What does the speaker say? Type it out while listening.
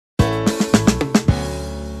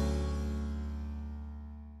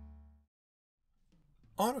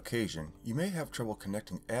On occasion, you may have trouble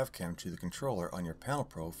connecting AvCam to the controller on your Panel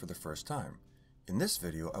Pro for the first time. In this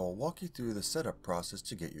video, I will walk you through the setup process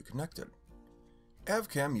to get you connected.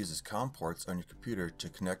 AvCam uses COM ports on your computer to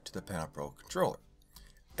connect to the Panel Pro controller.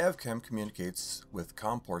 AvCam communicates with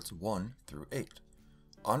COM ports 1 through 8.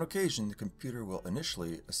 On occasion, the computer will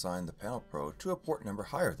initially assign the Panel Pro to a port number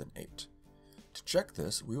higher than 8. To check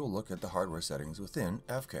this, we will look at the hardware settings within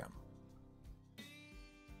AvCam.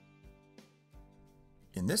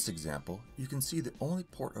 In this example, you can see the only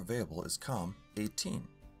port available is COM 18.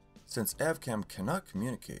 Since AvCam cannot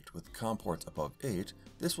communicate with COM ports above 8,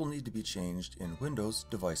 this will need to be changed in Windows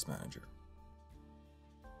Device Manager.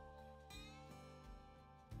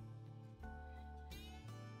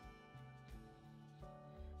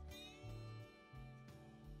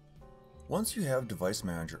 Once you have Device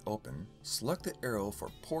Manager open, select the arrow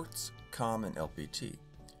for Ports, COM, and LPT.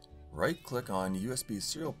 Right-click on USB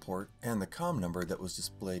serial port and the COM number that was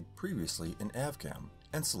displayed previously in AvCam,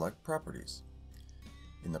 and select Properties.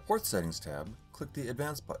 In the Port Settings tab, click the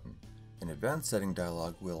Advanced button. An Advanced Setting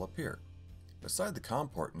dialog will appear. Beside the COM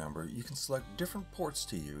port number, you can select different ports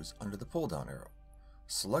to use under the pull-down arrow.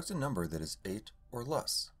 Select a number that is 8 or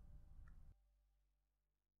less.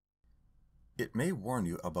 It may warn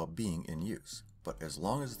you about being in use, but as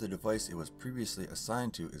long as the device it was previously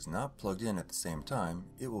assigned to is not plugged in at the same time,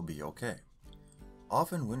 it will be okay.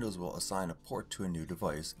 Often Windows will assign a port to a new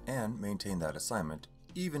device and maintain that assignment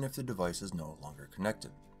even if the device is no longer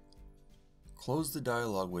connected. Close the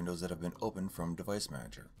dialog windows that have been opened from Device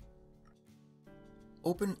Manager.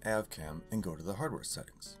 Open AvCam and go to the hardware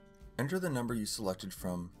settings. Enter the number you selected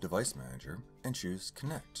from Device Manager and choose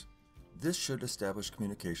Connect. This should establish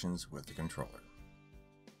communications with the controller.